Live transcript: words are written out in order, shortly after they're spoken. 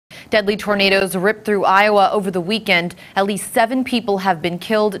Deadly tornadoes ripped through Iowa over the weekend. At least 7 people have been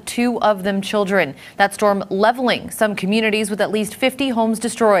killed, 2 of them children. That storm leveling some communities with at least 50 homes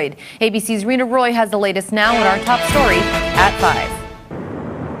destroyed. ABC's Rena Roy has the latest now in our top story at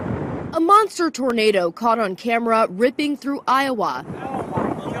 5. A monster tornado caught on camera ripping through Iowa.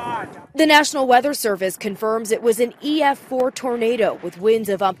 The National Weather Service confirms it was an EF4 tornado with winds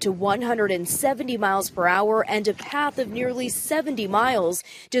of up to 170 miles per hour and a path of nearly 70 miles,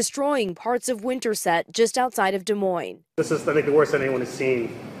 destroying parts of Winterset just outside of Des Moines. This is, I think, the worst anyone has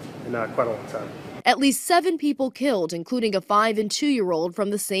seen in quite a long time. At least 7 people killed, including a 5- and 2-year-old from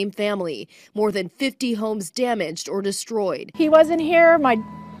the same family. More than 50 homes damaged or destroyed. He wasn't here. My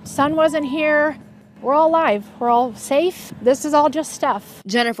son wasn't here. We're all alive. We're all safe. This is all just stuff.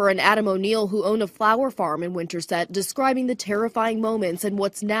 Jennifer and Adam O'Neill, who own a flower farm in Winterset, describing the terrifying moments and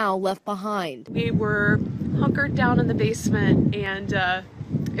what's now left behind. We were hunkered down in the basement, and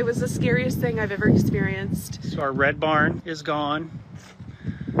it was the scariest thing I've ever experienced. So our red barn is gone.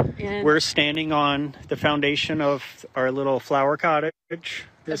 And we're standing on the foundation of our little flower cottage.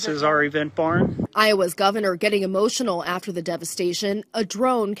 This is our event barn. Iowa's governor getting emotional after the devastation, a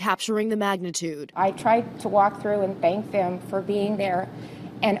drone capturing the magnitude. I tried to walk through and thank them for being there,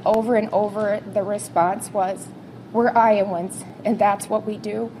 and over the response was, "We're Iowans, and that's what we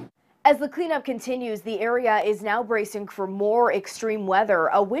do." As the cleanup continues, the area is now bracing for more extreme weather.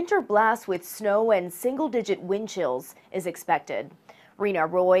 A winter blast with snow and single-digit wind chills is expected. Rena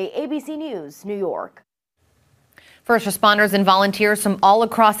Roy, ABC News, New York. First responders and volunteers from all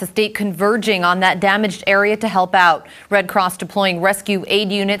across the state converging on that damaged area to help out. Red Cross deploying rescue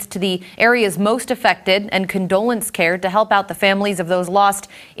aid units to the areas most affected and condolence care to help out the families of those lost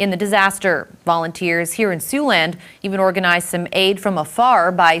in the disaster. Volunteers here in Siouxland even organized some aid from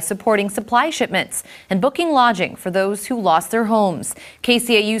afar by supporting supply shipments and booking lodging for those who lost their homes.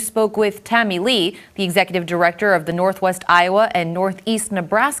 KCAU spoke with Tammy Lee, the executive director of the Northwest Iowa and Northeast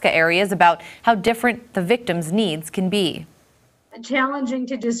Nebraska areas, about how different the victims' needs can be. Challenging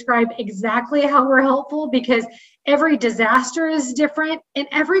to describe exactly how we're helpful because every disaster is different and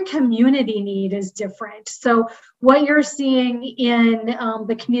every community need is different. So what you're seeing in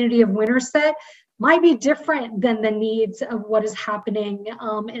the community of Winterset might be different than the needs of what is happening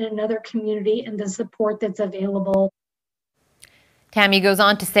in another community and the support that's available. Tammy goes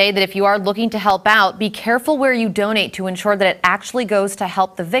on to say that if you are looking to help out, be careful where you donate to ensure that it actually goes to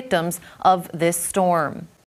help the victims of this storm.